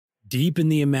Deep in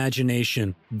the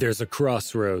imagination, there's a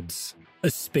crossroads, a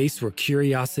space where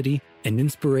curiosity and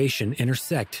inspiration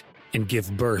intersect and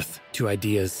give birth to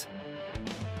ideas.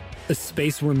 A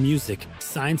space where music,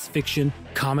 science fiction,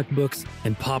 comic books,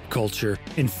 and pop culture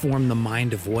inform the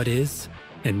mind of what is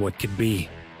and what could be.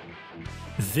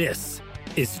 This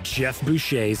is Jeff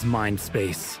Boucher's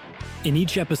Mindspace. In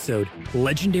each episode,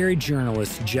 legendary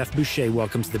journalist Jeff Boucher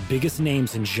welcomes the biggest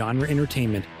names in genre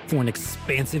entertainment for an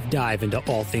expansive dive into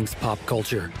all things pop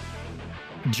culture.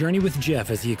 Journey with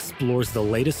Jeff as he explores the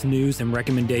latest news and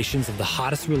recommendations of the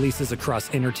hottest releases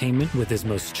across entertainment with his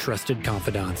most trusted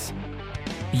confidants.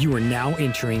 You are now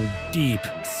entering deep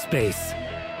space.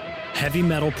 Heavy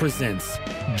Metal presents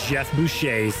Jeff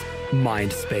Boucher's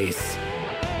Mindspace.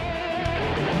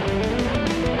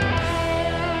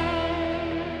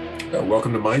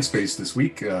 Welcome to Mindspace this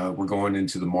week. We're going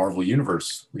into the Marvel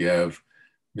Universe. We have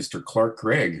Mr. Clark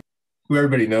Gregg, who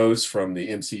everybody knows from the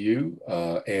MCU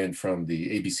and from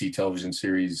the ABC television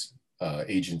series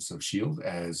Agents of S.H.I.E.L.D.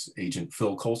 as Agent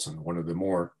Phil Coulson, one of the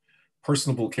more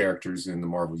personable characters in the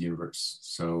Marvel Universe.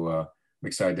 So I'm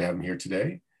excited to have him here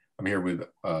today. I'm here with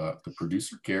the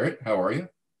producer, Garrett. How are you?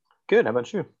 Good. How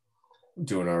about you? I'm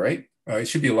doing all right. It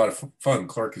should be a lot of fun.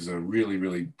 Clark is a really,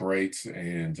 really bright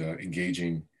and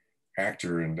engaging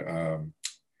actor, and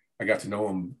I got to know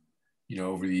him,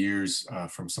 over the years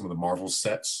from some of the Marvel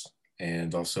sets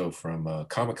and also from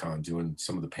Comic-Con doing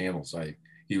some of the panels.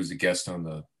 He was a guest on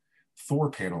the Thor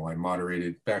panel I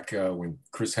moderated back when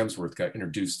Chris Hemsworth got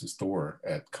introduced as Thor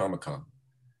at Comic-Con.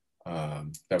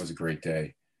 That was a great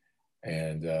day,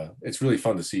 and it's really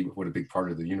fun to see what a big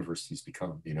part of the universe he's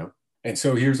become, And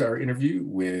so here's our interview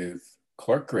with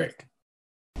Clark Gregg.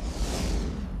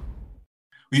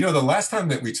 The last time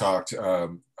that we talked,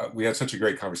 we had such a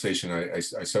great conversation. I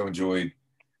so enjoyed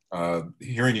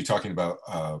hearing you talking about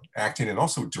acting and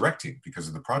also directing because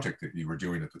of the project that you were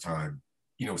doing at the time.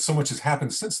 So much has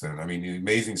happened since then. I mean, the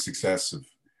amazing success of,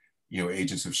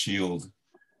 Agents of S.H.I.E.L.D.,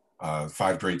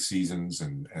 5 great seasons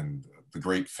and the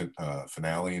great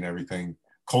finale and everything.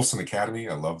 Coulson Academy,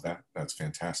 I love that. That's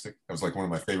fantastic. That was like one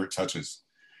of my favorite touches.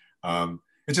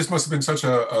 It just must have been such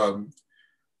a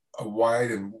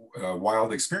wide and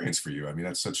wild experience for you. I mean,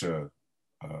 that's such a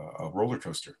roller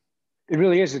coaster. It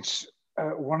really is. It's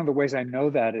one of the ways I know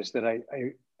that is that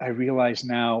I realize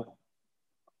now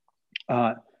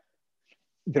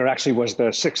there actually was the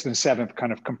 6th and 7th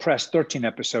kind of compressed 13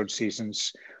 episode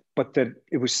seasons, but that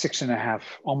it was 6.5,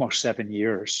 almost 7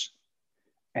 years.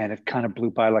 And it kind of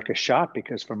blew by like a shot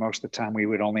because for most of the time we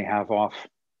would only have off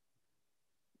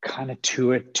kind of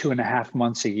 2.5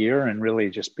 months a year and really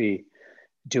just be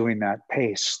doing that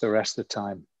pace the rest of the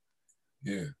time.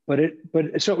 Yeah. But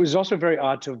so it was also very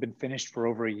odd to have been finished for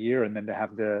over a year and then to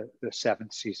have the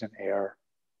 7th season air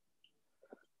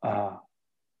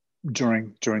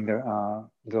during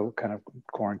the kind of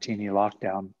quarantine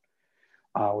lockdown,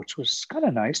 which was kind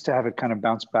of nice to have it kind of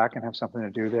bounce back and have something to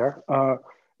do there.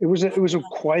 It was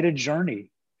quite a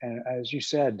journey, and as you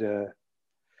said,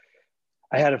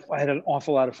 I had an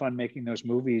awful lot of fun making those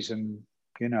movies, and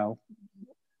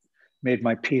made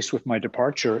my peace with my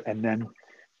departure, and then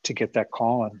to get that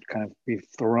call and kind of be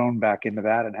thrown back into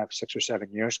that and have 6 or 7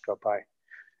 years go by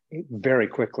very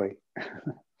quickly.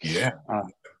 Yeah.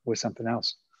 With something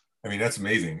else. I mean, that's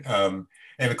amazing. And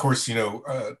of course,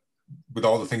 with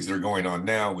all the things that are going on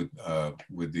now with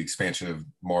the expansion of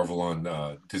Marvel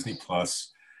on Disney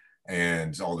Plus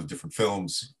and all the different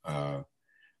films,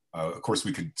 of course,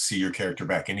 we could see your character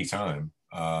back anytime.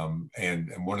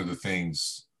 And one of the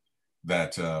things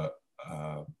that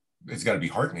it's got to be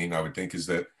heartening, I would think, is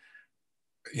that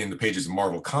in the pages of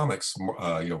Marvel Comics,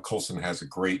 Coulson has a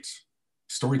great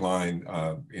storyline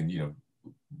in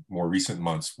more recent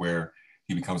months where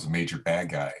he becomes a major bad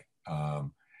guy.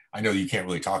 I know you can't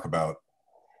really talk about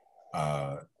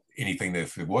anything that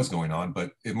if it was going on,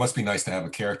 but it must be nice to have a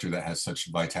character that has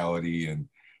such vitality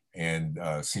and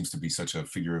seems to be such a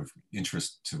figure of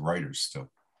interest to writers still.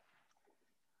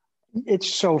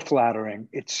 It's so flattering.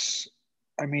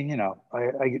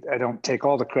 I don't take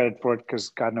all the credit for it because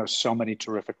God knows so many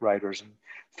terrific writers and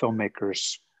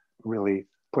filmmakers really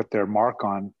put their mark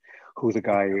on who the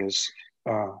guy is.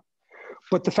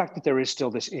 But the fact that there is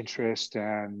still this interest,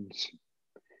 and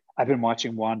I've been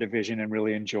watching WandaVision and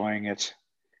really enjoying it,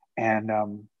 and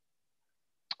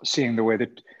seeing the way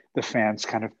that the fans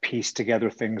kind of piece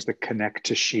together things that connect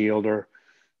to S.H.I.E.L.D. or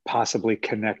possibly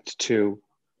connect to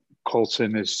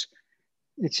Coulson it's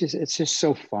just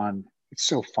so fun. It's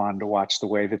so fun to watch the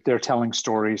way that they're telling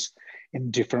stories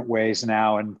in different ways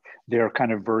now and their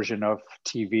kind of version of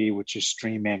TV, which is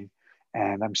streaming.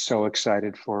 And I'm so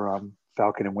excited for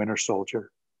Falcon and Winter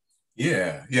Soldier.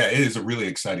 Yeah, yeah, it is a really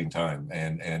exciting time,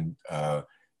 and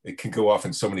it can go off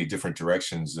in so many different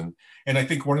directions. And I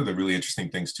think one of the really interesting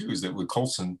things too is that with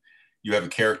Coulson, you have a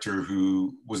character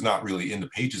who was not really in the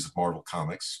pages of Marvel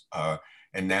Comics,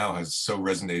 and now has so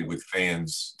resonated with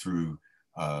fans through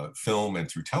film and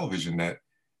through television that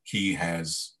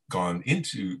he's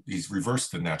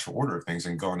reversed the natural order of things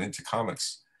and gone into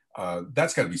comics.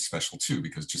 That's got to be special too,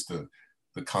 because just the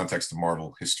context of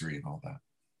Marvel history and all that.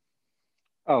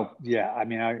 Oh yeah, I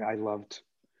mean, I loved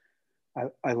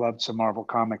some Marvel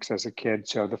comics as a kid.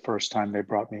 So the first time they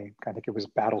brought me, I think it was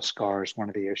Battle Scars, one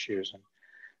of the issues, and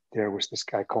there was this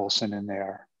guy Coulson in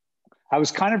there. I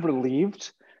was kind of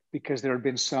relieved because there had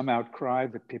been some outcry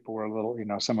that people were a little,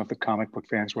 some of the comic book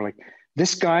fans were like,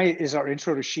 "This guy is our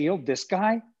intro to Shield. This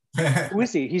guy, who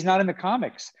is he? He's not in the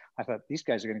comics." I thought these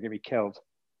guys are going to get me killed.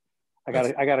 I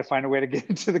got to find a way to get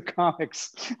into the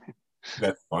comics.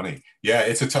 That's funny. Yeah,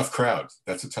 it's a tough crowd.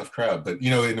 That's a tough crowd. But,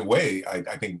 in a way,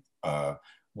 I think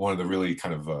one of the really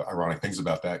kind of ironic things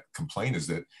about that complaint is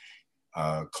that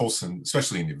Coulson,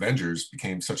 especially in the Avengers,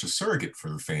 became such a surrogate for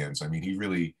the fans. I mean, he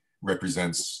really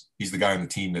he's the guy on the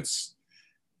team that's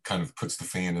kind of puts the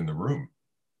fan in the room.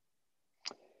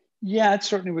 Yeah, it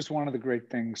certainly was one of the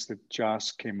great things that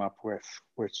Joss came up with,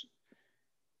 which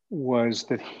was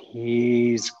that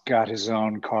he's got his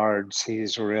own cards.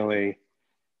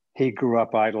 He grew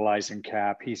up idolizing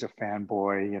Cap. He's a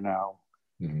fanboy,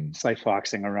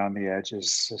 Cyphoxing around the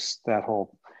edges, just that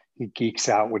whole, he geeks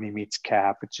out when he meets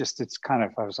Cap. It's kind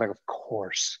of, I was like, of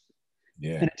course.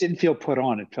 Yeah. And it didn't feel put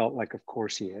on. It felt like, of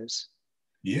course he is.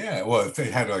 Yeah. Well, it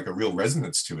had like a real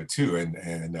resonance to it too.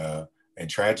 And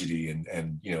tragedy.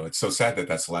 And, it's so sad that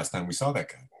that's the last time we saw that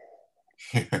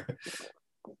guy.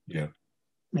 Yeah.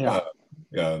 Yeah.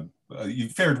 You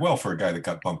fared well for a guy that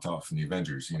got bumped off in the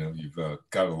Avengers. You've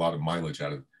got a lot of mileage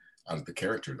out of the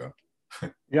character,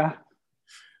 though. Yeah,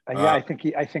 I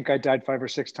think I died 5 or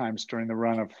 6 times during the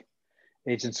run of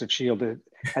Agents of S.H.I.E.L.D.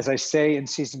 As I say in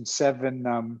season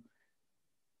 7,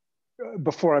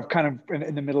 before I've kind of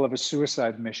in the middle of a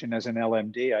suicide mission as an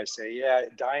LMD, I say, yeah,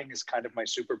 dying is kind of my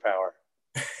superpower.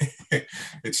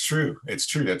 It's true. It's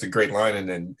true. That's a great line,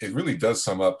 and it really does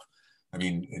sum up. I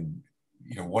mean,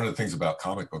 one of the things about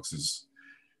comic books is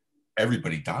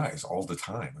everybody dies all the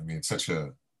time. I mean, it's such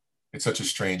a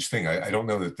strange thing. I don't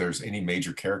know that there's any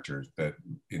major character that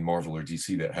in Marvel or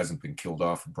DC that hasn't been killed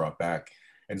off and brought back.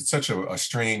 And it's such a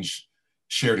strange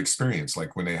shared experience,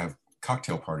 like when they have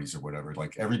cocktail parties or whatever,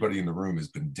 like everybody in the room has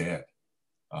been dead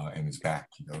and is back.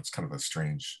 It's kind of a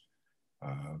strange,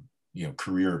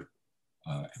 career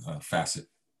facet.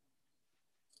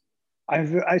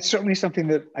 I certainly something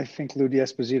that I think Lou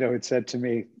D'Esposito had said to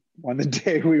me on the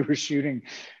day we were shooting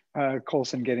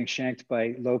Coulson getting shanked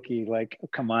by Loki, like, oh,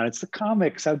 come on, it's the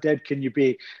comics. How dead can you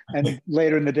be? And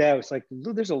later in the day, I was like,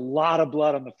 Lou, there's a lot of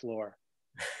blood on the floor.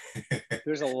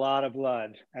 There's a lot of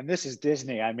blood. And this is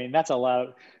Disney. I mean, that's a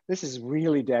lot. This is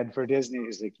really dead for Disney.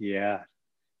 He's like, yeah,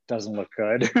 doesn't look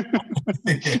good.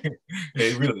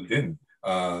 It really didn't.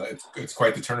 It's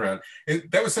quite the turnaround.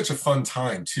 That was such a fun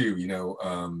time too.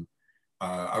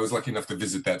 I was lucky enough to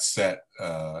visit that set,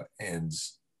 and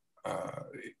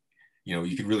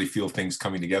you could really feel things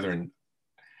coming together. And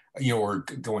or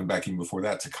going back even before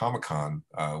that to Comic-Con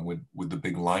with the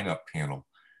big lineup panel.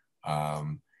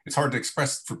 It's hard to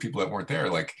express for people that weren't there,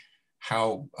 like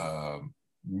how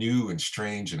new and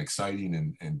strange and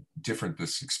exciting and different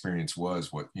this experience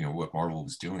was. What Marvel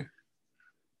was doing.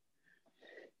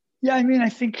 Yeah, I mean, I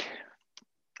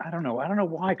don't know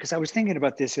why, because I was thinking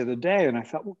about this the other day and I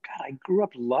thought, well, God, I grew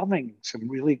up loving some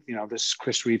really, this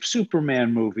Chris Reeve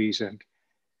Superman movies and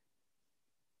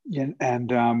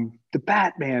the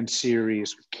Batman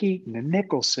series with Keaton and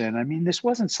Nicholson. I mean, this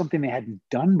wasn't something they hadn't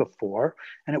done before,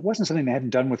 and it wasn't something they hadn't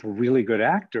done with really good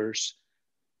actors,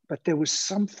 but there was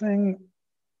something,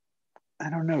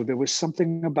 I don't know, there was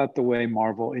something about the way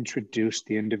Marvel introduced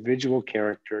the individual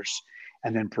characters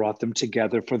and then brought them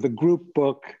together for the group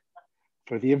book,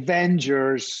 for the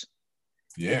Avengers.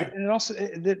 Yeah. And it also,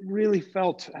 it really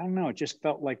felt, I don't know, it just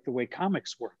felt like the way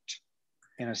comics worked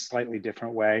in a slightly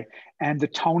different way. And the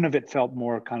tone of it felt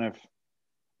more kind of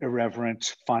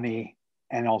irreverent, funny,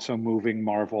 and also moving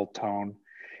Marvel tone.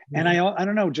 And I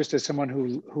don't know, just as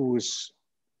someone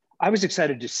I was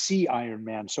excited to see Iron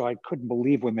Man, so I couldn't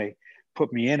believe when they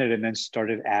put me in it and then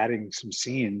started adding some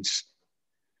scenes.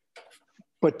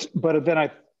 But then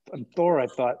on Thor, I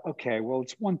thought, okay, well,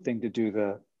 it's one thing to do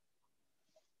the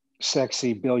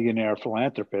sexy billionaire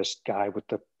philanthropist guy with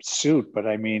the suit, but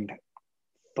I mean,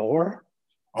 Thor?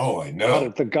 Oh, I know.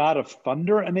 The god of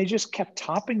thunder. And they just kept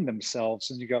topping themselves.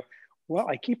 And you go, well,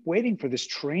 I keep waiting for this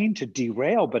train to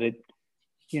derail, but it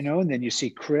you know, and then you see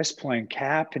Chris playing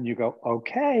Cap and you go,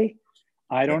 okay,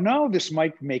 I don't know. This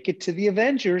might make it to the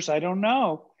Avengers. I don't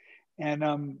know.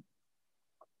 And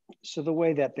so the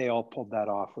way that they all pulled that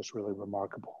off was really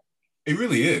remarkable. It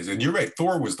really is. And you're right.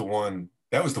 Thor was the one,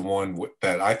 that was the one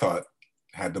that I thought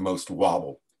had the most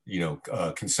wobble, you know,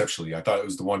 conceptually. I thought it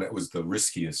was the one that was the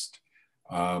riskiest.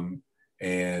 You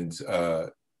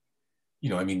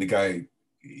know, I mean, the guy,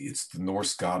 it's the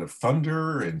Norse god of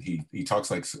thunder, and he talks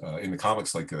like in the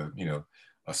comics like a, you know,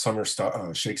 a summer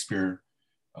stock Shakespeare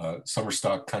summer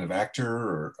stock kind of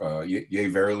actor, or yea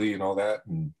verily and all that.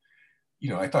 And you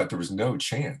know, I thought there was no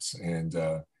chance. And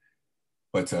you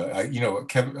know,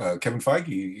 Kevin Feige,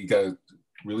 you got to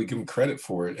really give him credit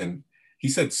for it. And he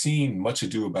said, seeing Much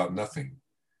Ado About Nothing,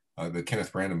 the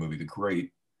Kenneth Branagh movie, the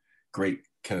great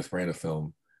Kenneth Branagh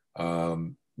film,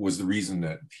 was the reason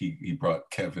that he brought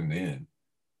Kevin in.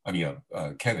 I mean,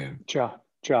 Ken in.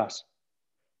 Joss.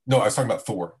 No, I was talking about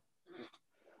Thor.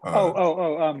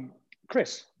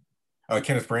 Chris.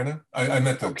 Kenneth Branagh. I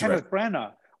meant the Kenneth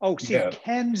Branagh. Oh, see, yeah.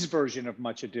 Ken's version of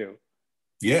Much Ado.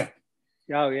 Yeah.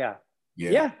 Oh, yeah.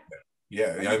 Yeah.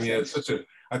 I mean, it's such a.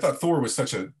 I thought Thor was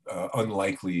such a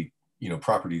unlikely, you know,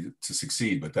 property to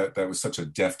succeed, but that was such a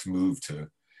deft move to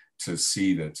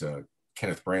see that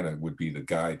Kenneth Branagh would be the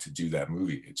guy to do that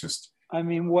movie. It just. I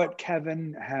mean, what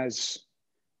Kevin has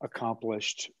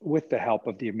accomplished with the help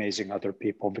of the amazing other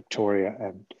people, Victoria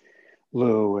and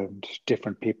Lou and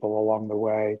different people along the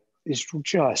way, is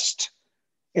just,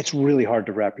 it's really hard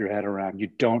to wrap your head around. You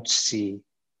don't see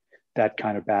that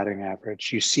kind of batting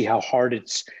average. You see how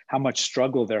much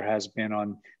struggle there has been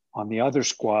on the other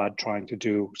squad trying to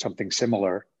do something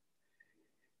similar.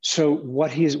 So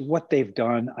what they've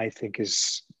done, I think,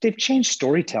 is they've changed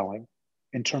storytelling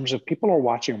in terms of people are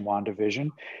watching WandaVision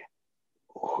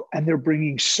and they're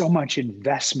bringing so much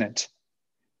investment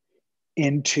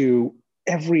into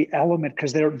every element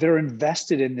because they're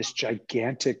invested in this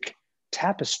gigantic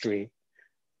tapestry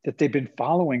that they've been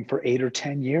following for 8 or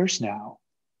 10 years now.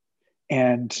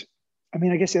 And I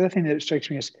mean, I guess the other thing that strikes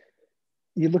me is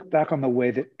you look back on the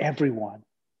way that everyone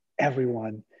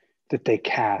that they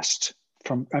cast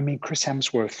from, I mean, Chris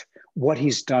Hemsworth, what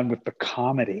he's done with the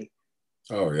comedy.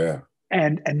 Oh yeah.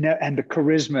 And the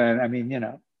charisma, and I mean, you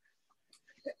know,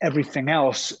 everything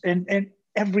else, and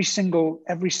every single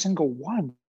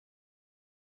one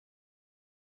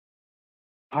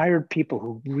hired people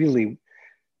who really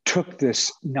took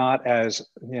this not as,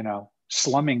 you know,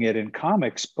 slumming it in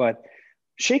comics, but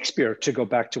Shakespeare, to go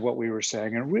back to what we were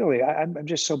saying. And really, I'm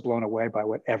just so blown away by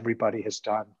what everybody has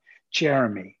done.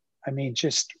 Jeremy, I mean,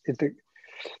 just it's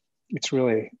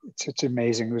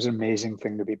amazing. It was an amazing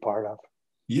thing to be part of.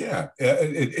 Yeah,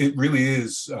 it really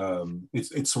is.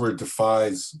 It sort of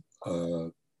defies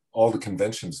all the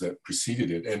conventions that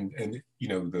preceded it, and you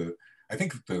know, I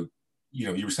think you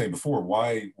know, you were saying before,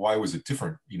 why was it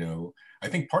different? You know, I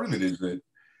think part of it is that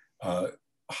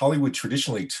Hollywood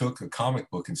traditionally took a comic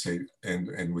book and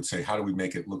would say, how do we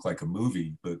make it look like a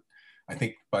movie? But I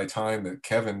think by the time that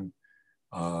Kevin,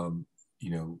 you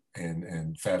know,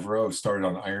 and Favreau started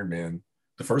on Iron Man,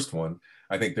 the first one,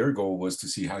 I think their goal was to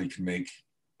see how you can make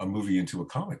a movie into a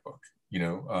comic book, you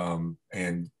know,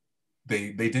 and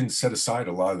they didn't set aside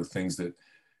a lot of the things that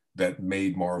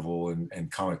made Marvel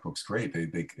and comic books great.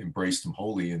 They embraced them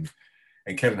wholly, and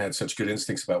Kevin had such good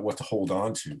instincts about what to hold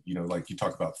on to. You know, like you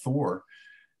talk about Thor,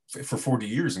 for 40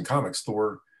 years in comics,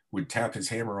 Thor would tap his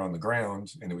hammer on the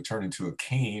ground and it would turn into a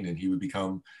cane, and he would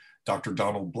become Dr.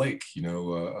 Donald Blake, you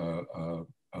know,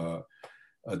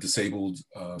 a disabled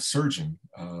surgeon.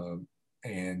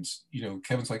 And, you know,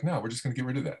 Kevin's like, no, we're just going to get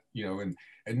rid of that, you know, and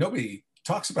nobody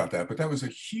talks about that, but that was a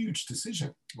huge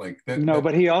decision. Like that. No,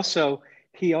 but he also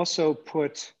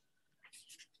put,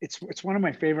 it's one of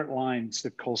my favorite lines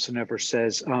that Coulson ever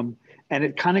says. And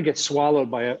it kind of gets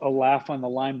swallowed by a laugh on the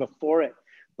line before it.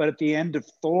 But at the end of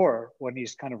Thor, when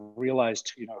he's kind of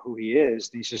realized, you know, who he is,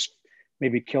 and he's just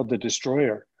maybe killed the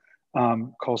destroyer,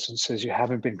 Coulson says, you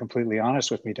haven't been completely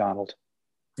honest with me, Donald.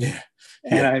 Yeah.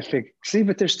 And I think, see,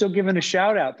 but they're still giving a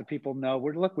shout out that people know.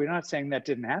 We're not saying that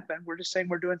didn't happen. We're just saying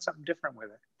we're doing something different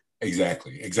with it.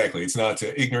 Exactly. It's not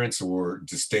ignorance or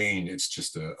disdain. It's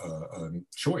just a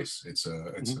choice. It's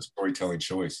a storytelling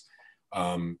choice.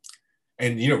 And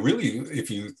you know, really,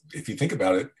 if you think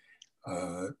about it,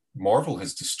 Marvel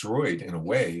has destroyed, in a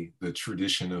way, the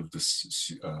tradition of the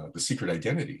secret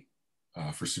identity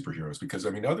for superheroes. Because I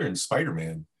mean, other than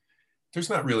Spider-Man, there's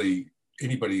not really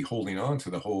anybody holding on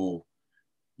to the whole,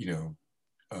 you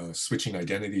know, switching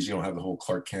identities. You don't have the whole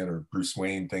Clark Kent or Bruce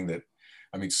Wayne thing that,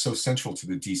 I mean, it's so central to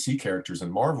the DC characters.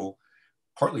 And Marvel,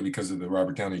 partly because of the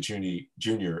Robert Downey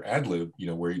Jr. ad lib, you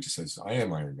know, where he just says, "I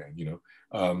am Iron Man," you know.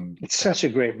 It's such a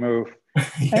great move.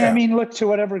 Yeah. And I mean, look, to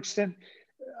whatever extent,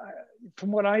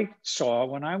 from what I saw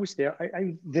when I was there,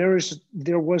 there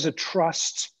was a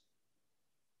trust.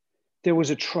 There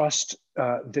was a trust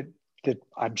that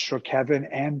I'm sure Kevin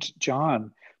and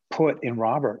John put in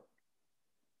Robert,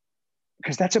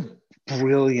 because that's a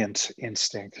brilliant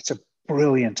instinct. It's a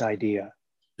brilliant idea.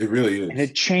 It really is. And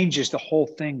it changes the whole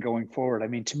thing going forward. I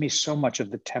mean, to me, so much of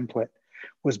the template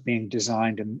was being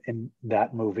designed in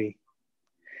that movie.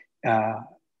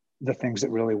 The things that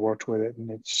really worked with it.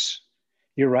 And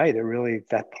you're right.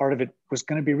 That part of it was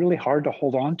going to be really hard to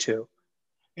hold on to.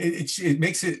 It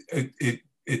makes it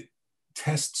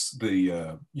tests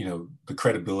the, you know, the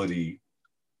credibility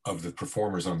of the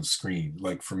performers on the screen.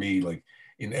 Like for me, like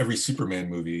in every Superman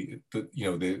movie,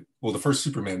 the first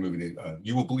Superman movie,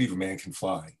 "You will believe a man can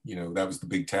fly." You know, that was the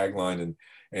big tagline,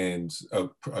 and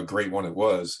a great one it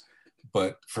was.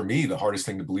 But for me, the hardest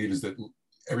thing to believe is that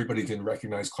everybody didn't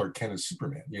recognize Clark Kent as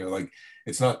Superman. You know, like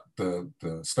it's not the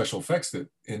special effects that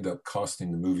end up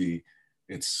costing the movie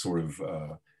its sort of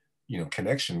you know,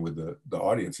 connection with the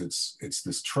audience. It's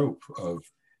this trope of,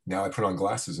 now I put on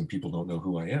glasses and people don't know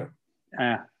who I am.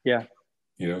 Yeah.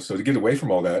 You know, so to get away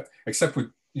from all that, except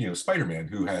with, you know, Spider-Man,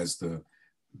 who has the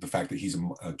fact that he's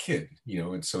a kid, you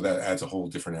know, and so that adds a whole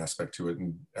different aspect to it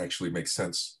and actually makes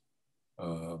sense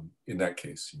in that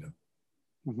case, you know.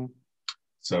 Mm-hmm.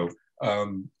 So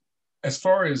as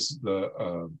far as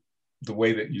the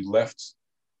way that you left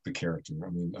the character, I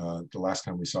mean, the last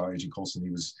time we saw Agent Coulson, he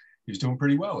was doing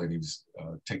pretty well, and he was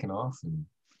taking off, and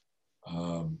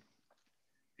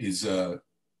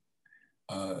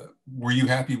were you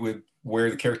happy with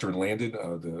where the character landed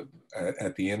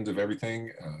at the end of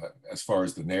everything, as far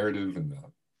as the narrative and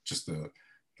just the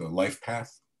life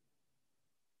path?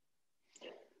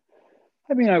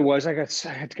 I mean, I got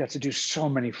to do so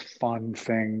many fun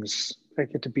things. I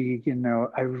get to be, you know,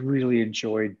 I really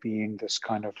enjoyed being this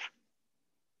kind of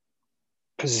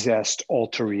possessed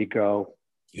alter ego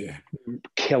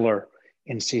killer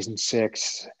in season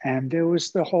 6. And there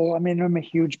was the whole, I mean, I'm a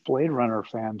huge Blade Runner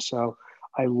fan, so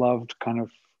I loved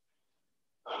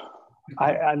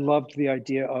I loved the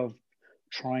idea of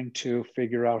trying to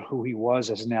figure out who he was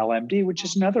as an LMD, which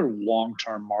is another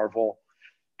long-term Marvel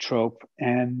trope,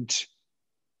 and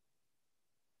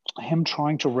him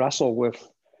trying to wrestle with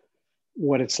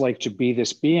what it's like to be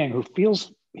this being who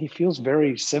feels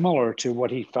very similar to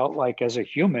what he felt like as a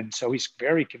human. So he's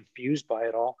very confused by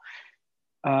it all.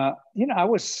 You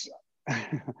know,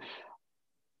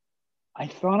 I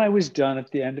thought I was done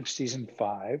at the end of season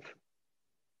 5.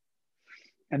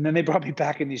 And then they brought me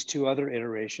back in these 2 other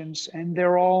iterations, and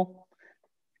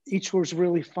each was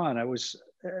really fun.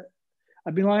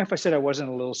 I'd be lying if I said I wasn't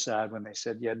a little sad when they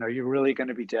said, "Yeah, no, you're really going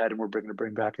to be dead, and we're going to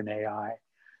bring back an AI."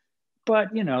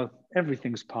 But, you know,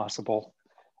 everything's possible.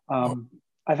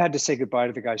 I've had to say goodbye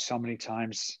to the guy so many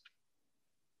times.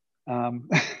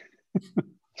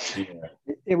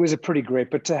 It was a pretty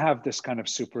great, but to have this kind of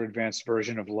super advanced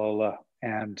version of Lola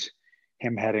and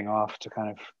him heading off to kind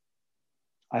of,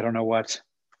 I don't know what,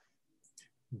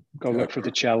 go look for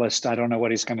the cellist. I don't know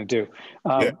what he's going to do.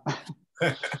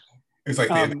 It's like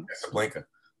the end of Casablanca.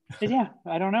 Yeah,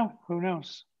 I don't know. Who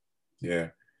knows? Yeah.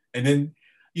 And then,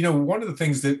 you know, one of the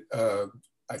things that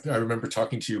I remember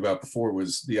talking to you about before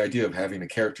was the idea of having a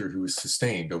character who is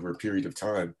sustained over a period of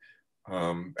time,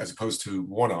 as opposed to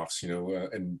one-offs, you know,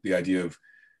 and the idea of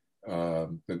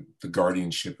the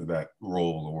guardianship of that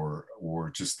role,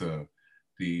 or just the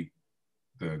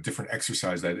different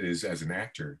exercise that is as an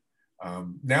actor.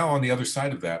 Now, on the other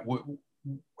side of that,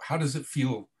 how does it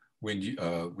feel when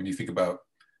you think about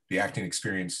the acting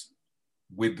experience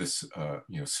with this,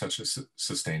 you know, such a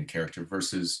sustained character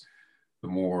versus the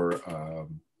more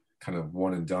kind of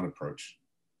one and done approach?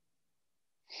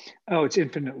 Oh, it's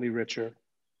infinitely richer.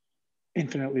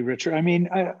 Infinitely richer. I mean,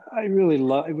 I really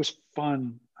love. It was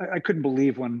fun. I couldn't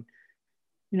believe when,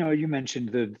 you know, you mentioned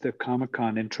the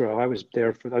Comic-Con intro. I was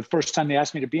there for the first time they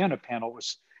asked me to be on a panel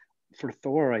was for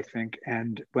Thor, I think.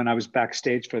 And when I was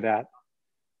backstage for that,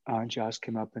 Joss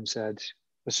came up and said,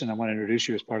 "Listen, I want to introduce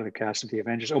you as part of the cast of the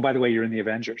Avengers. Oh, by the way, you're in the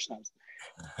Avengers."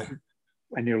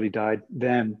 I nearly died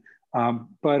then.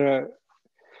 But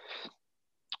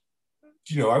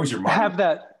you know, I was your moderator. Have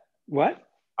that what?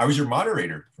 I was your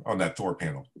moderator on that Thor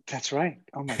panel. That's right.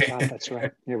 Oh my God, that's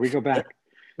right. Yeah, we go back.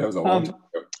 That was a long time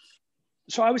ago.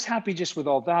 So I was happy just with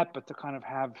all that, but to kind of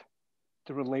have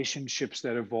the relationships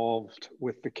that evolved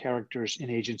with the characters in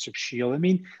Agents of S.H.I.E.L.D. I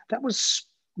mean, that was,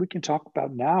 we can talk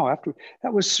about now after,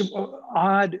 that was some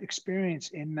odd experience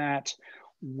in that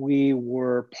we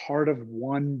were part of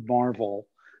one Marvel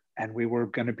and we were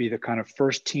going to be the kind of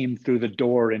first team through the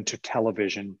door into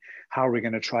television. How are we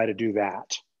going to try to do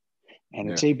that? And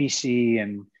it's ABC,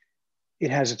 and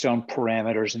it has its own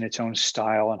parameters and its own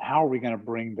style. And how are we going to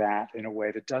bring that in a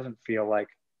way that doesn't feel like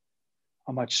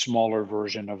a much smaller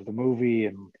version of the movie?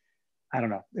 And I don't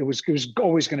know, it was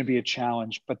always going to be a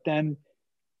challenge. But then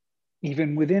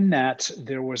even within that,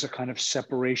 there was a kind of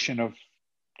separation of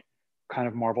kind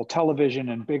of Marvel Television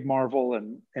and Big Marvel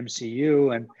and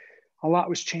MCU. And a lot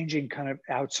was changing kind of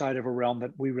outside of a realm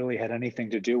that we really had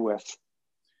anything to do with.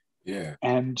 Yeah.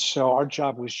 And so our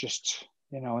job was just,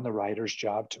 and the writer's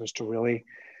job was to really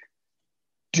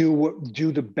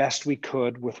do the best we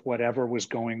could with whatever was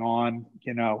going on,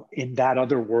 in that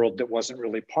other world that wasn't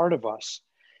really part of us.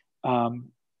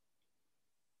 And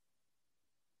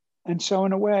so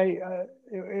in a way,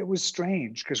 it was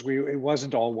strange because it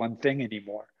wasn't all one thing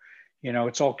anymore.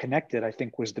 It's all connected, I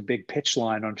think, was the big pitch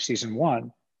line on season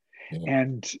 1. Yeah.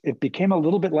 And it became a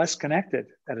little bit less connected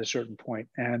at a certain point.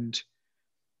 And,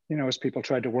 as people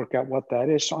tried to work out what that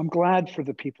is. So I'm glad for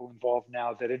the people involved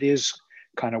now that it is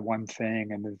kind of one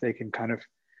thing and that they can kind of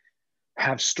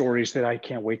have stories that I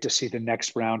can't wait to see the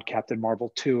next round, Captain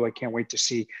Marvel 2. I can't wait to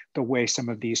see the way some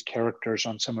of these characters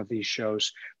on some of these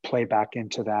shows play back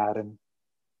into that. And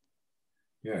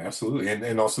yeah, absolutely.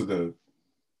 And also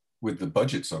with the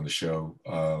budgets on the show,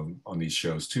 on these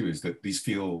shows too, is that these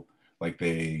feel like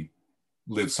they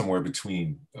live somewhere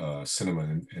between cinema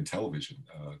and television.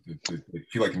 They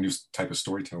feel like a new type of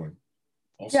storytelling.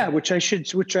 Also. Yeah, which I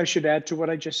should add to what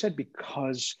I just said,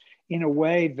 because in a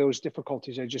way, those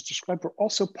difficulties I just described were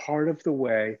also part of the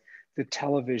way that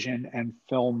television and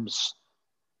films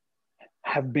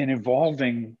have been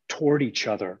evolving toward each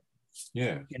other.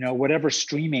 Yeah. Whatever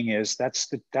streaming is, that's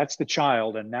the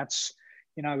child. And that's,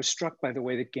 I was struck by the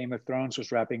way that Game of Thrones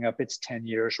was wrapping up its 10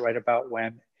 years, right about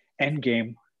when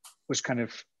Endgame was kind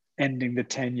of ending the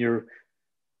 10-year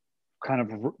kind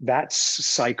of that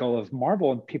cycle of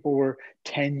Marvel, and people were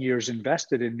 10 years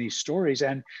invested in these stories,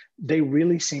 and they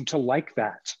really seem to like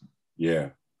that. Yeah.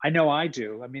 I know I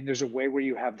do. I mean, there's a way where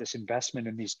you have this investment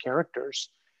in these characters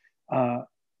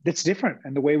that's different,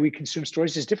 and the way we consume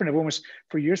stories is different. Everyone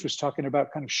for years was talking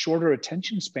about kind of shorter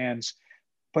attention spans,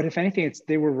 but if anything,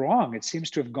 they were wrong. It seems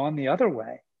to have gone the other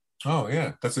way. Oh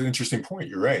yeah, that's an interesting point.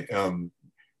 You're right.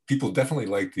 People definitely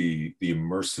like the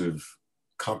immersive,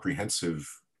 comprehensive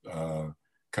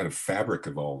kind of fabric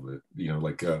of all of it,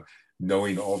 like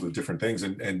knowing all the different things,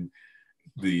 and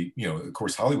the, of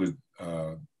course, Hollywood,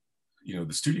 the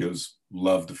studios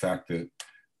love the fact that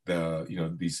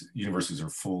these universes are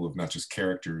full of not just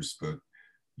characters, but,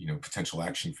 potential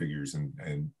action figures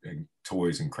and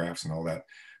toys and crafts and all that.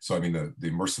 So, I mean, the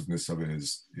immersiveness of it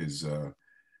is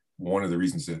one of the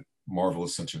reasons that Marvel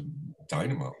is such a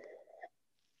dynamo.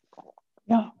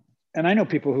 Yeah. And I know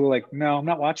people who are like, no, I'm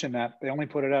not watching that. They only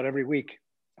put it out every week.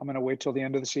 I'm going to wait till the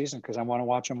end of the season because I want to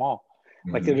watch them all.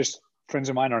 Mm-hmm. Like, they're just, friends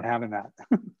of mine aren't having that.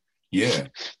 Yeah.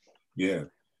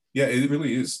 It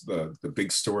really is the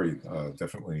big story.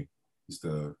 Definitely is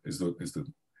the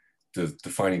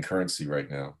defining currency right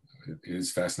now. It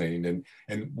is fascinating,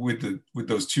 and with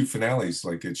those two finales,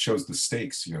 like, it shows the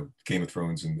stakes. Game of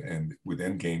Thrones and with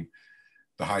Endgame,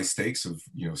 the high stakes of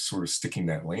sort of sticking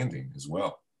that landing as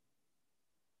well.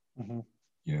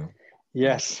 Mm-hmm.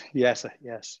 Yes.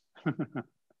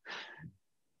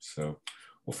 So,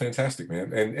 well, fantastic,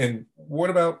 man. And what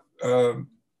about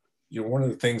one of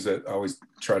the things that I always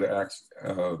try to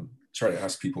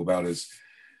ask people about is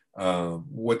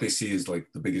what they see as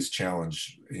like the biggest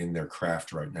challenge in their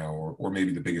craft right now, or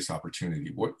maybe the biggest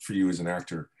opportunity. What for you as an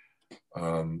actor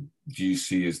do you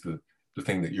see as the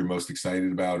thing that you're most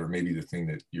excited about, or maybe the thing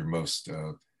that you're most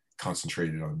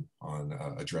concentrated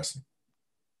on addressing?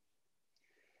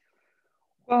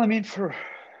 Well, I mean, for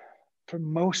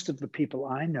most of the people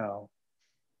I know,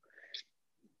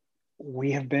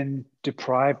 we have been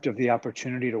deprived of the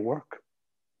opportunity to work.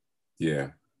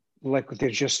 Yeah. Like,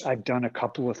 I've done a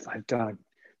couple of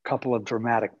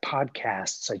dramatic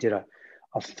podcasts. I did a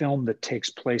film that takes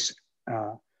place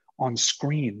on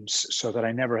screens so that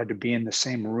I never had to be in the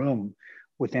same room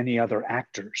with any other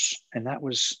actors. And that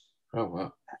was, oh,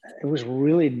 wow. It was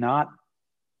really not,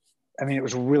 it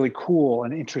was really cool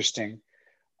and interesting.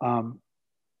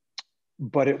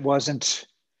 But it wasn't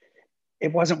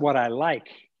what I like.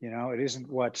 It isn't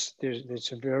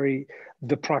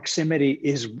the proximity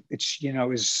is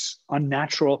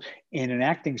unnatural in an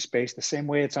acting space, the same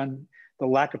way the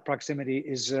lack of proximity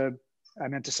is,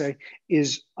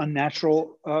 is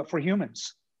unnatural for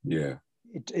humans. Yeah.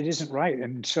 It isn't right.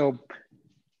 And so,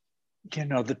 you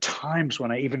know, the times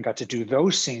when I even got to do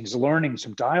those scenes, learning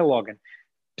some dialogue and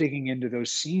digging into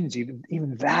those scenes,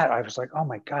 even that, I was like, oh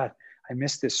my God, I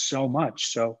miss this so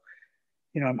much. So,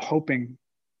 you know, I'm hoping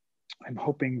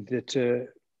that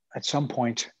at some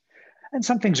point, and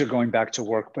some things are going back to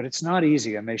work, but it's not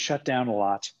easy, and they shut down a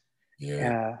lot.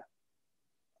 Yeah.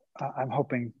 I'm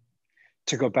hoping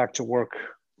to go back to work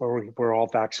where we're all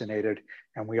vaccinated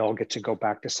and we all get to go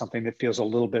back to something that feels a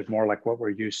little bit more like what we're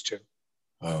used to.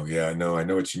 Oh yeah, I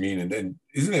know what you mean. And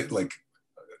isn't it like,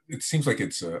 it seems like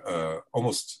it's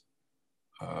almost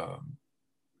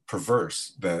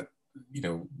perverse that, you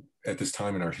know, at this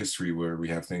time in our history where we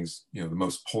have things, you know, the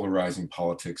most polarizing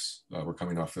politics, we're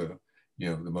coming off the, you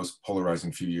know, the most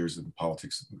polarizing few years in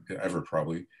politics ever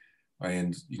probably,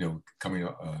 and, you know,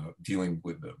 dealing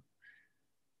with the,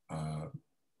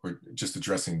 or just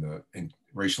addressing the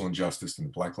racial injustice and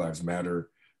the Black Lives Matter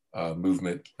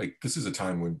movement. Like, this is a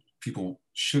time when people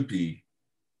should be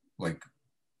like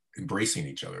embracing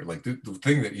each other. Like the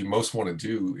thing that you most want to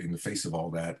do in the face of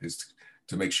all that is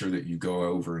to make sure that you go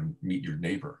over and meet your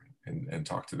neighbor and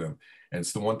talk to them. And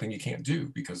it's the one thing you can't do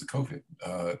because of COVID.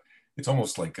 It's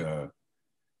almost like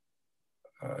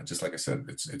just like I said,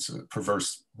 it's a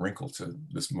perverse wrinkle to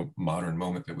this modern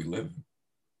moment that we live in.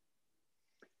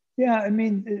 Yeah, I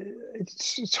mean,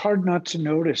 it's hard not to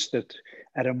notice that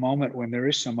at a moment when there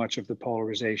is so much of the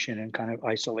polarization and kind of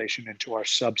isolation into our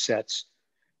subsets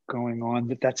going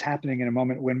on, that's happening in a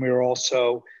moment when we're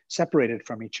also separated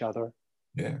from each other.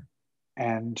 Yeah.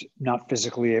 And not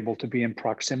physically able to be in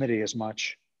proximity as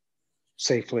much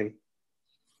safely.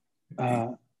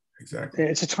 Exactly.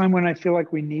 It's a time when I feel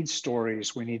like we need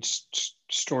stories, we need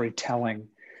storytelling.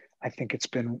 I think it's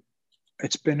been,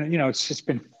 you know, it's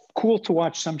been cool to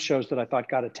watch some shows that I thought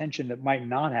got attention that might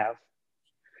not have,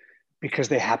 because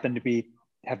they happen to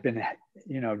have been,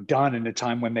 you know, done in a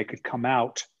time when they could come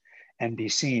out and be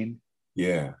seen.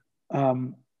 Yeah.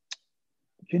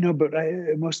 You know, but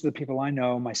most of the people I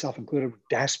know, myself included, were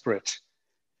desperate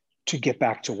to get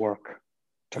back to work,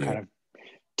 to kind of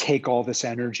take all this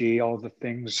energy, all the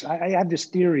things. I have this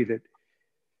theory that,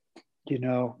 you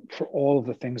know, for all of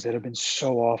the things that have been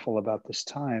so awful about this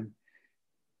time,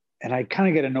 and I kind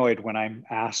of get annoyed when I'm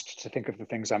asked to think of the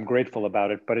things I'm grateful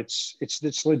about it, but it's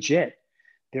legit.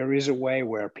 There is a way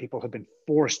where people have been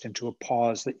forced into a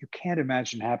pause that you can't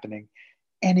imagine happening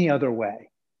any other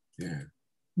way. Yeah.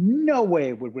 No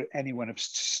way would anyone have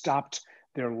stopped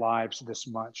their lives this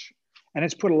much. And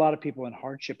it's put a lot of people in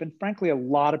hardship. And frankly, a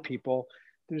lot of people,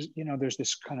 there's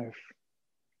this kind of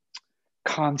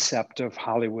concept of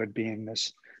Hollywood being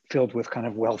this filled with kind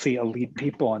of wealthy elite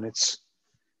people. And it's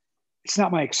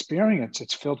not my experience.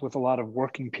 It's filled with a lot of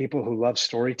working people who love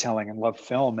storytelling and love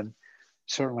film. And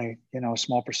certainly, you know, a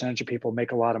small percentage of people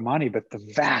make a lot of money, but the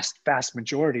vast, vast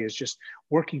majority is just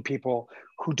working people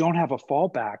who don't have a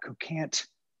fallback, who can't,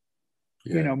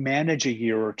 you know, manage a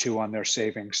year or two on their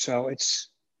savings. So it's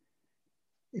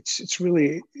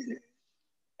really,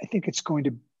 I think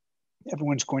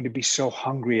everyone's going to be so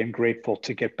hungry and grateful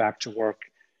to get back to work.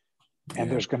 And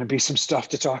there's going to be some stuff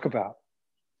to talk about.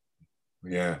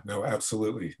 Yeah, no,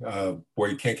 absolutely. Boy,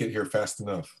 you can't get here fast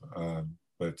enough.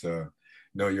 But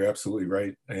no, you're absolutely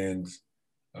right. And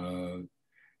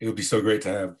it would be so great to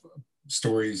have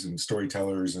stories and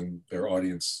storytellers and their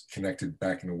audience connected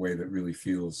back in a way that really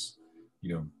feels,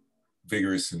 you know,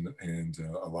 vigorous and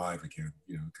alive again,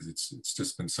 you know, because it's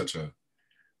just been such a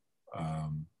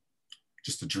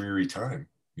just a dreary time,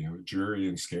 you know, dreary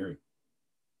and scary.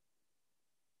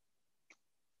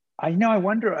 I know. I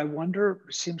wonder,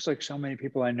 seems like so many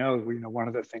people I know, you know, one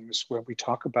of the things where we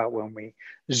talk about when we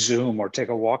Zoom or take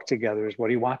a walk together is, what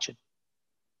are you watching?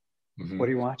 Mm-hmm. What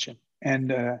are you watching?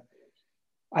 And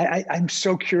I'm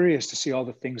so curious to see all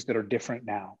the things that are different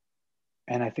now.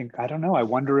 And I don't know, I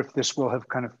wonder if this will have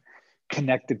kind of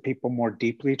connected people more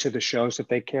deeply to the shows that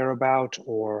they care about,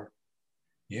 or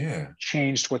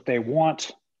changed what they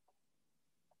want.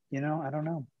 You know, I don't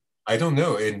know. I don't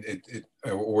know. And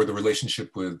or the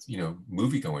relationship with, you know,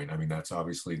 movie going. I mean, that's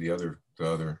obviously the other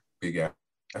big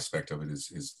aspect of it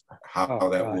is how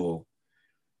that will,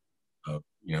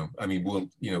 you know, I mean, will,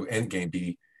 you know, Endgame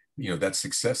be, you know, that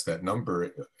success, that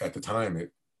number at the time,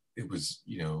 it was,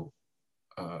 you know,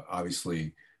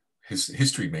 obviously his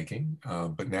history making,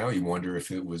 but now you wonder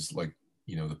if it was like,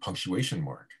 you know, the punctuation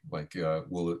mark, like,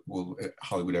 will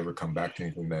Hollywood ever come back to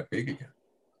anything that big again?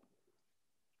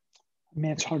 I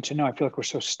mean, it's hard to know. I feel like we're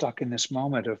so stuck in this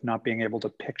moment of not being able to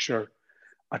picture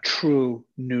a true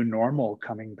new normal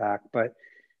coming back, but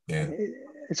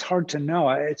it's hard to know.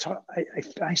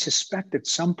 I suspect at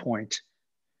some point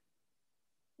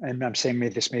and I'm saying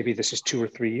maybe this is 2 or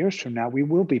 3 years from now, we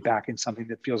will be back in something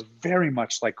that feels very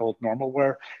much like old normal,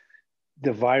 where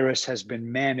the virus has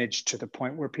been managed to the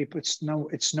point where it's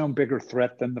no bigger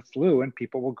threat than the flu, and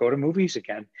people will go to movies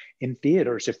again in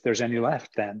theaters if there's any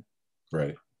left then.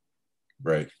 Right.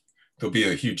 There'll be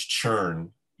a huge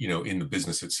churn, in the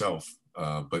business itself.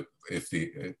 But if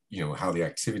how the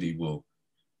activity will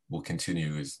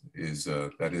continue is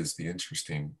that is the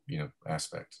interesting,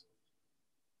 aspect.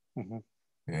 Mm-hmm.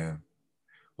 Yeah.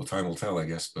 Well, time will tell, I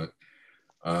guess, but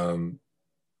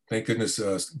thank goodness,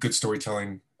 good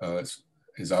storytelling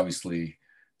is obviously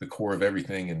the core of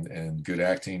everything, and good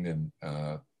acting, and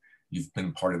you've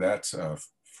been part of that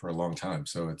for a long time.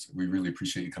 So we really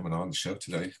appreciate you coming on the show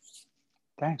today.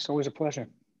 Thanks, always a pleasure.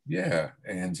 Yeah,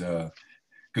 and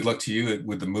good luck to you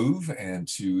with the move, and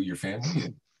to your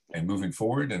family, and moving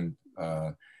forward. And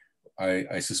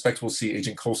I suspect we'll see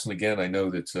Agent Coulson again. I know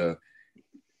that,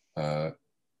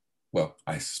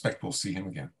 I suspect we'll see him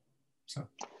again. So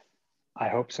I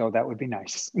hope so. That would be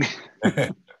nice.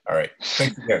 All right.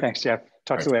 Thanks again. Thanks, Jeff.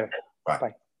 Talk to you later. Bye.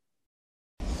 Bye.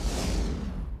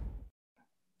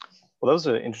 Well, that was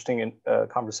an interesting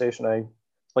conversation.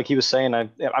 Like he was saying,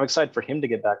 I'm excited for him to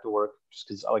get back to work, just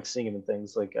because I like seeing him in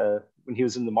things. Like when he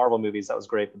was in the Marvel movies, that was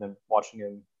great. But then watching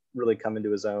him really come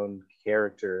into his own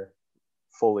character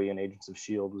fully in Agents of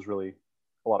S.H.I.E.L.D. was really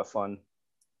a lot of fun.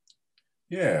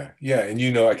 Yeah.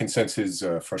 And, I can sense his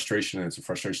frustration, and it's a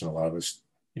frustration a lot of us,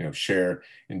 share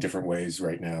in different ways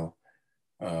right now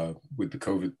with the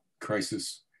COVID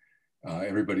crisis.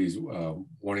 Everybody's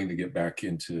wanting to get back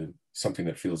into something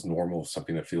that feels normal,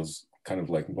 something that feels kind of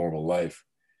like normal life.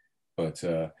 But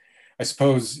I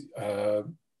suppose,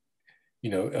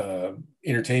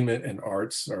 entertainment and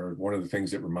arts are one of the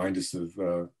things that remind us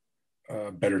of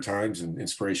better times and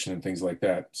inspiration and things like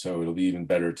that. So it'll be even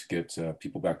better to get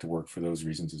people back to work for those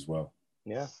reasons as well.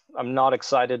 Yeah, I'm not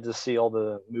excited to see all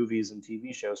the movies and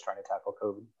TV shows trying to tackle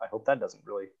COVID. I hope that doesn't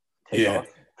really take off.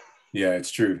 Yeah,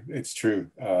 it's true.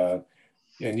 And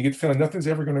you get the feeling nothing's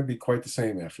ever going to be quite the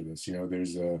same after this.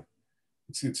 There's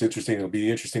it's interesting. It'll be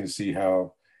interesting to see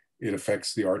how it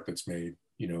affects the art that's made,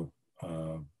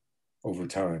 over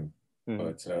time.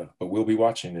 Mm-hmm. But we'll be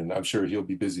watching, and I'm sure he'll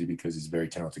be busy because he's a very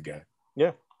talented guy.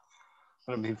 Yeah,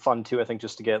 it'll be fun too. I think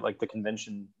just to get like the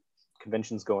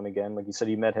conventions going again. Like you said,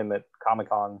 you met him at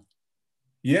Comic-Con.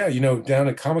 Yeah, down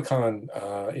at Comic-Con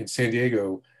in San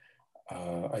Diego,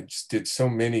 I just did so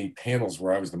many panels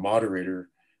where I was the moderator.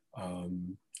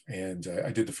 And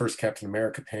I did the first Captain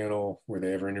America panel where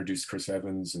they ever introduced Chris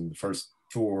Evans, and the first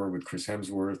Thor with Chris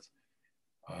Hemsworth.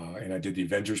 And I did the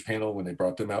Avengers panel when they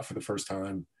brought them out for the first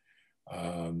time.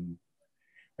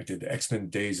 I did the X-Men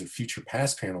Days of Future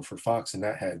Past panel for Fox, and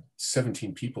that had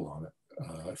 17 people on it,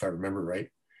 if I remember right.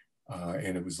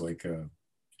 And it was like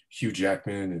Hugh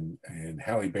Jackman and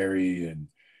Halle Berry and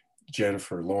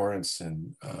Jennifer Lawrence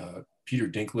and Peter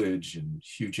Dinklage and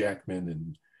Hugh Jackman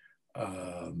and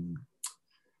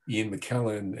Ian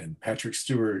McKellen and Patrick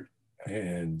Stewart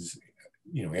and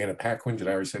Anna Paquin. Did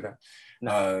I already say that?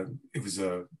 No. It was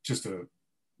just a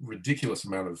ridiculous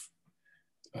amount of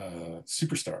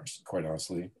superstars, quite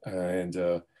honestly. And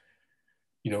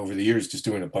over the years, just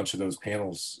doing a bunch of those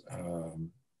panels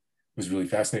was really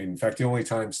fascinating. In fact, the only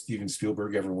time Steven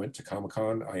Spielberg ever went to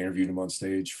Comic-Con, I interviewed him on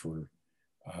stage for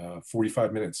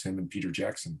 45 minutes, him and Peter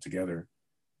Jackson together.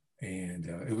 And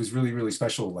it was really, really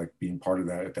special, like being part of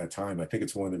that at that time. I think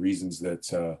it's one of the reasons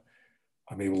that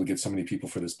I'm able to get so many people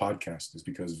for this podcast, is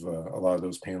because of a lot of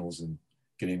those panels and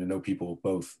getting to know people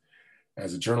both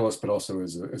as a journalist, but also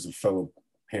as a fellow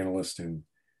panelist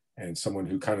and someone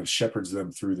who kind of shepherds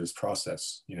them through this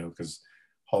process, because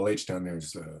Hall H down there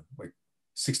is like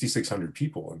 6,600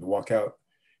 people, and to walk out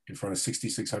in front of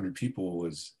 6,600 people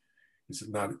is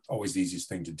not always the easiest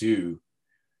thing to do.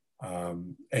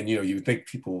 And you would think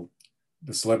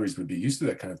the celebrities would be used to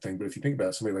that kind of thing, but if you think about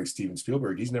it, somebody like Steven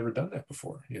Spielberg, he's never done that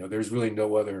before. There's really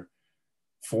no other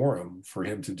forum for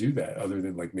him to do that other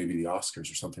than like maybe the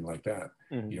Oscars or something like that.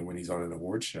 Mm-hmm. When he's on an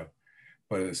award show.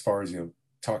 But as far as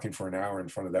talking for an hour in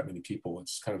front of that many people,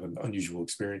 it's kind of an unusual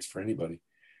experience for anybody.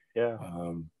 Yeah.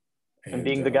 And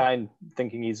being the guy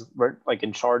thinking he's like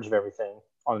in charge of everything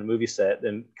on a movie set,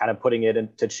 and kind of putting it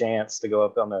into chance to go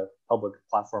up on a public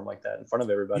platform like that in front of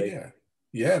everybody.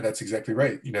 Yeah, that's exactly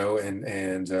right. And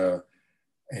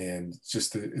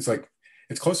just it's like,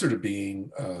 it's closer to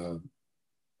being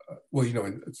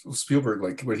and Spielberg,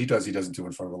 like what he doesn't do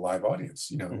in front of a live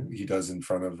audience. Mm-hmm. He does in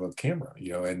front of a camera.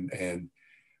 And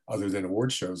other than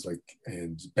award shows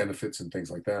and benefits and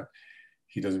things like that,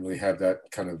 he doesn't really have that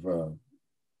kind of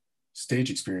stage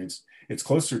experience. It's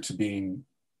closer to being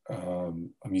a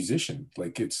musician.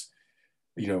 Like it's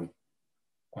you know,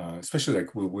 especially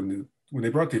like when they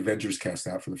brought the Avengers cast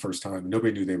out for the first time,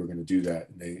 nobody knew they were going to do that,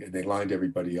 and they lined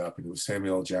everybody up, and it was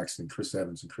Samuel L. Jackson, Chris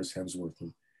Evans, and Chris Hemsworth,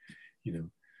 and you know,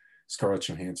 Scarlett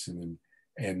Johansson,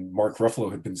 and Mark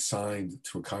Ruffalo had been signed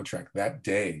to a contract that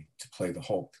day to play the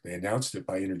Hulk. They announced it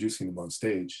by introducing him on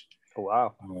stage. Oh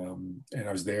wow! And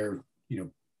I was there, you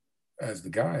know, as the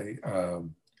guy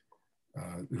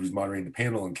who was moderating the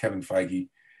panel, and Kevin Feige.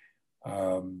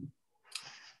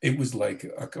 It was like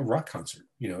a rock concert.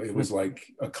 You know, it was like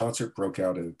a concert broke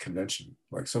out at a convention.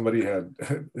 Like somebody had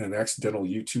an accidental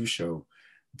U2 show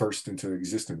burst into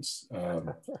existence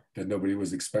that nobody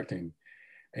was expecting.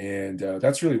 And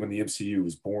that's really when the MCU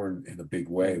was born in a big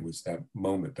way, was that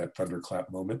moment, that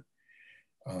thunderclap moment.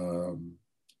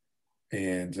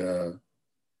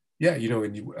 Yeah, you know,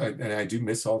 and I do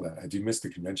miss all that. I do miss the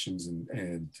conventions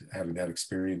and having that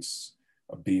experience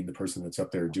of being the person that's up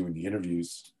there doing the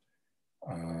interviews.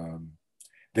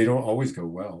 They don't always go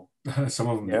well. Some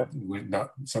of them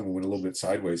some went a little bit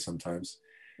sideways sometimes.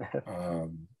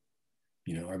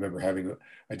 You know, I remember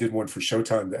I did one for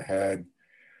Showtime that had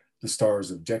the stars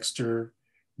of Dexter,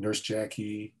 Nurse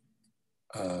Jackie,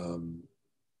 who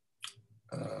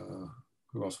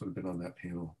else would have been on that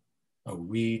panel?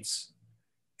 Weeds,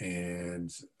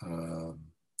 and there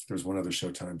was one other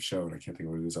Showtime show, and I can't think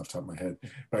of what it is off the top of my head.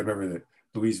 But I remember that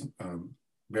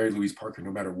Mary Louise Parker,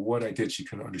 no matter what I did, she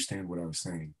couldn't understand what I was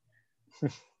saying,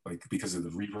 like because of the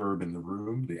reverb in the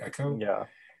room, the echo. Yeah.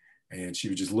 And she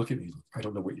would just look at me, I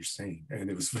don't know what you're saying. And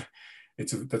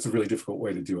that's a really difficult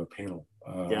way to do a panel.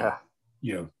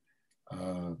 You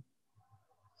know,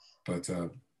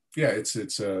 yeah,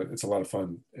 it's a lot of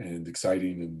fun and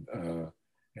exciting,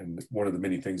 and one of the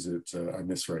many things that I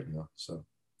miss right now. So,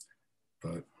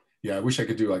 but yeah, I wish I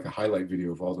could do like a highlight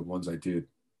video of all the ones I did.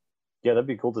 Yeah, that'd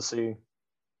be cool to see.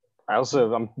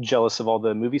 I'm jealous of all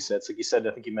the movie sets. Like you said,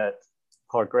 I think you met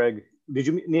Clark Gregg. Did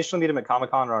you initially meet him at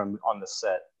Comic-Con or on the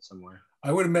set somewhere?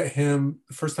 I would have met him,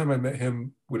 the first time I met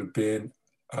him would have been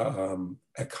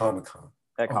at Comic-Con.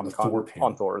 At Comic-Con,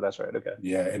 on Thor, that's right, okay.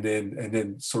 Yeah, and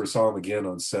then sort of saw him again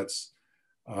on sets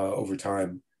over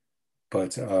time.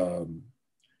 But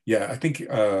yeah, I think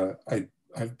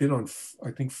I've been on,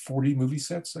 I think 40 movie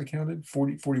sets, I counted,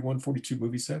 40, 41, 42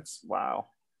 movie sets. Wow.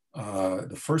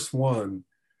 The first one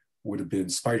would have been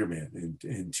Spider-Man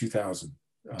in 2000.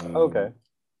 Okay.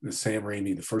 The Sam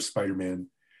Raimi, the first Spider-Man.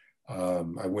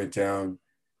 I went down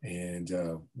and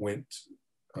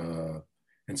and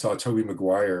saw Tobey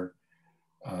Maguire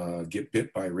get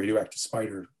bit by a radioactive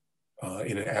spider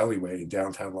in an alleyway in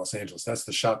downtown Los Angeles. That's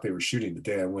the shot they were shooting the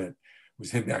day I went,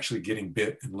 was him actually getting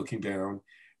bit and looking down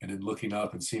and then looking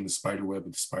up and seeing the spider web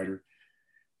of the spider.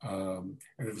 And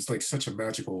it was like such a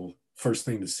magical first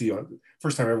thing to see.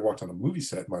 First time I ever walked on a movie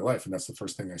set in my life, and that's the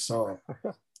first thing I saw.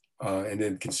 And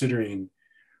then considering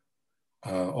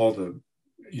all the,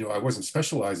 you know, I wasn't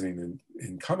specializing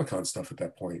in Comic-Con stuff at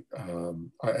that point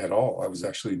at all. I was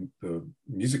actually the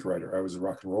music writer. I was a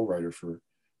rock and roll writer for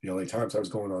the LA Times. I was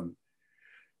going on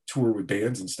tour with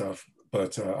bands and stuff,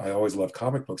 but I always loved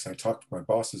comic books. I talked my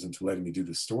bosses into letting me do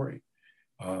this story.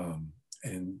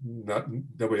 And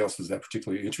nobody else was that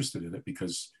particularly interested in it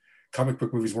because comic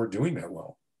book movies weren't doing that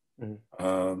well.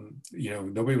 Mm-hmm. You know,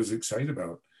 nobody was excited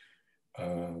about,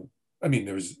 I mean,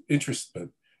 there was interest, but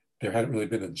there hadn't really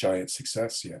been a giant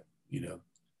success yet, you know?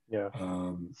 Yeah.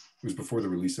 It was before the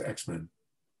release of X-Men.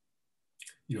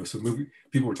 You know, so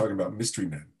people were talking about Mystery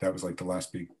Men. That was like the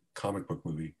last big comic book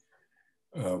movie,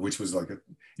 which was like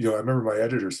you know, I remember my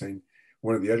editor saying,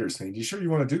 one of the editors saying, you sure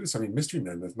you want to do this? I mean, Mystery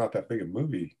Men, that's not that big a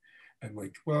movie. And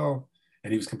like, well,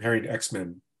 and he was comparing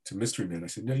X-Men to Mystery Men. I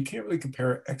said, no, you can't really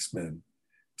compare X-Men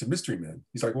to Mystery Men.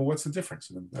 He's like, well, what's the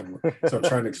difference? And so I'm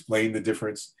trying to explain the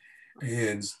difference.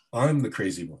 And I'm the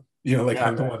crazy one, you know, like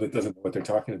I'm the one that doesn't know what they're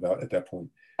talking about at that point.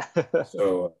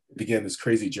 So it began this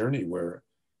crazy journey where,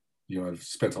 you know, I've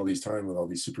spent all these time with all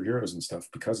these superheroes and stuff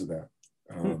because of that.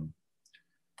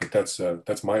 But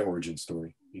that's my origin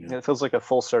story. You know? Yeah, it feels like a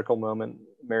full circle moment,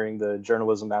 marrying the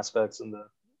journalism aspects and the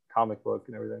comic book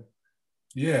and everything.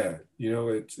 Yeah, you know,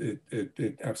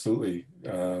 it absolutely.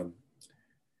 And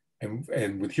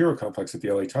with Hero Complex at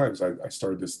the LA Times, I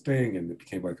started this thing, and it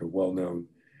became like a well-known,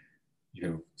 you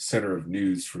know, center of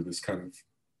news for this kind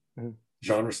of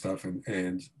genre stuff.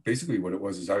 And basically what it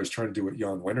was is I was trying to do what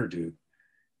Jan Wenner did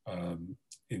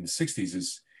in the 60s,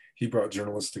 is he brought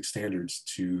journalistic standards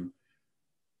to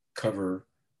cover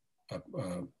a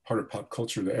part of pop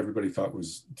culture that everybody thought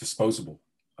was disposable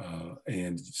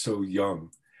and so young.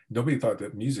 Nobody thought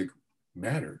that music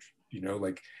mattered, you know,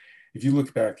 like if you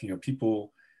look back, you know,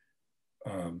 people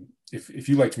if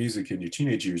you liked music in your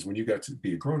teenage years, when you got to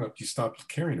be a grown up, you stopped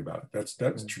caring about it.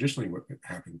 That's traditionally what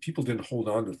happened. People didn't hold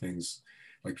on to things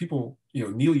like people,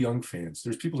 Neil Young fans.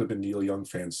 There's people that have been Neil Young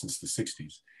fans since the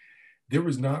 60s.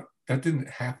 That didn't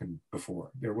happen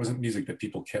before. There wasn't music that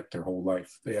people kept their whole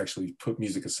life. They actually put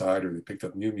music aside or they picked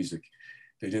up new music.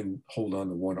 They didn't hold on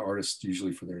to one artist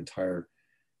usually for their entire,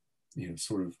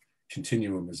 sort of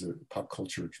continuum as a pop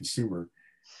culture consumer.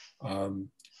 And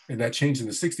that changed in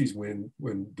the 60s when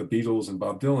the Beatles and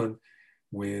Bob Dylan,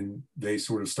 when they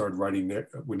sort of started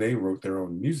when they wrote their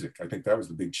own music. I think that was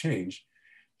the big change.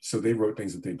 So they wrote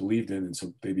things that they believed in, and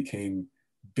so they became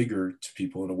bigger to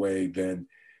people in a way than,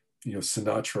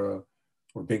 Sinatra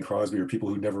or Bing Crosby or people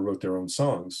who never wrote their own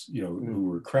songs, who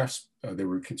were they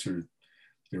were considered,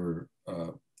 they were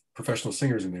professional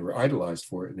singers and they were idolized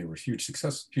for it and they were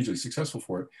hugely successful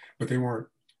for it, but they weren't,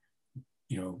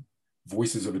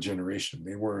 voices of a generation.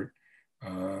 They weren't,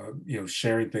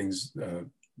 sharing things,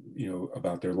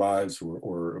 about their lives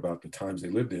or about the times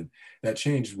they lived in. That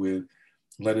changed with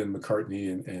Lennon,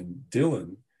 McCartney, and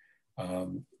Dylan,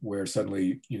 where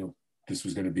suddenly, this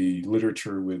was going to be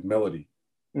literature with melody.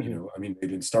 They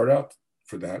didn't start out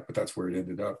for that, but that's where it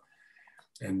ended up.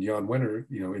 And Jan Wenner,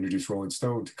 introduced Rolling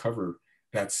Stone to cover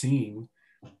that scene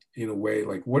in a way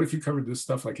like, what if you covered this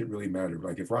stuff like it really mattered?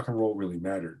 Like if rock and roll really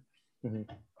mattered.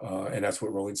 And that's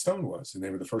what Rolling Stone was. And they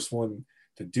were the first one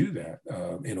to do that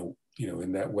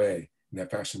in that way, in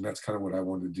that fashion. That's kind of what I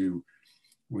wanted to do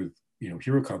with,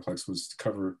 Hero Complex, was to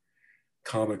cover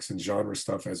comics and genre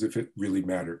stuff as if it really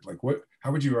mattered. Like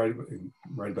how would you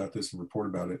write about this and report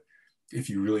about it if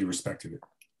you really respected it?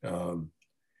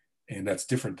 And that's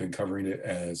different than covering it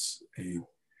as a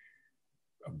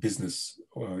business,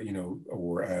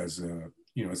 or as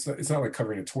it's not like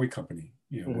covering a toy company,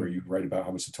 where you write about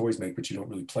how much the toys make, but you don't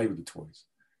really play with the toys.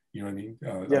 You know what I mean?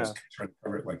 I was trying to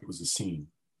cover it like it was a scene.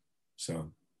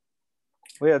 So.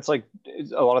 Well, yeah, it's like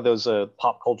a lot of those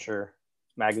pop culture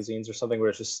magazines or something where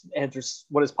it's just,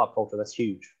 what is pop culture? That's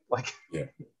huge. Like, you're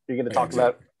going to talk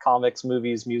about comics,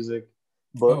 movies, music,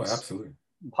 books, absolutely,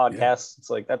 podcasts. It's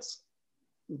like, that's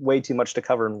way too much to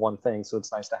cover in one thing. So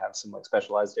it's nice to have some like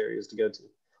specialized areas to go to,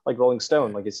 like Rolling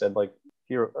Stone, like you said, like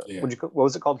Hero. What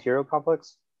was it called? Hero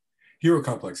Complex? Hero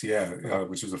Complex,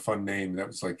 which was a fun name. That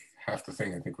was like half the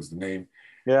thing, I think, was the name.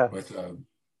 Yeah, but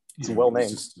it's well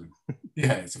named.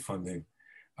 It's a fun name.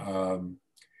 And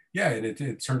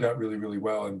it turned out really, really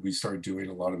well. And we started doing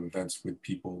a lot of events with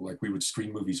people. Like we would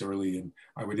screen movies early, and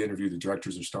I would interview the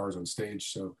directors or stars on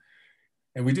stage. So,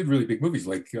 and we did really big movies,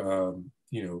 like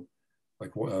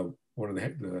like one of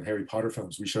the Harry Potter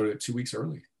films. We showed it 2 weeks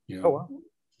early. Oh, wow.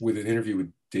 With an interview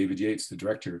with David Yates, the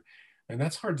director. And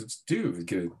that's hard to do.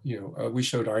 We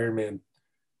showed Iron Man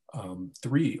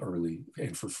 3 early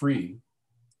and for free,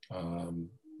 for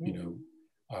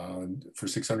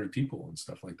 600 people and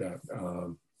stuff like that.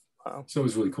 Wow. So it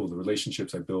was really cool, the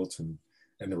relationships I built and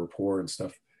the rapport and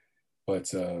stuff.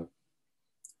 But I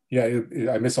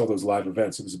miss all those live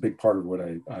events. It was a big part of what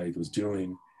I was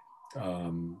doing.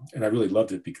 And I really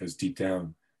loved it because deep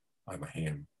down, I'm a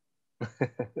ham.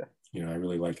 I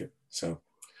really like it. So.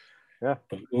 Yeah,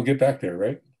 but we'll get back there,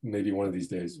 right? Maybe one of these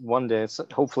days. One day.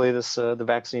 Hopefully this the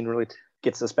vaccine really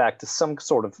gets us back to some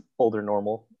sort of older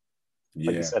normal.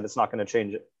 Like you said, it's not going to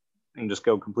change it and just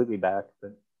go completely back,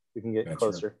 but we can get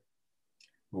closer.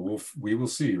 Right. Well, we will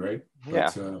see, right?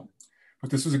 But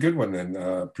this was a good one then.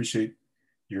 Appreciate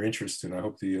your interest, and I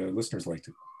hope the listeners liked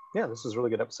it. Yeah, this was a really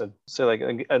good episode. So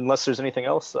unless there's anything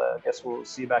else, I guess we'll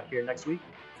see you back here next week.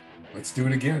 Let's do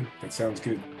it again. That sounds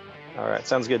good. All right.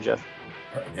 Sounds good, Jeff.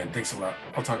 All right, man. Thanks a lot.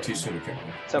 I'll talk to you soon, okay?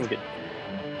 Sounds good.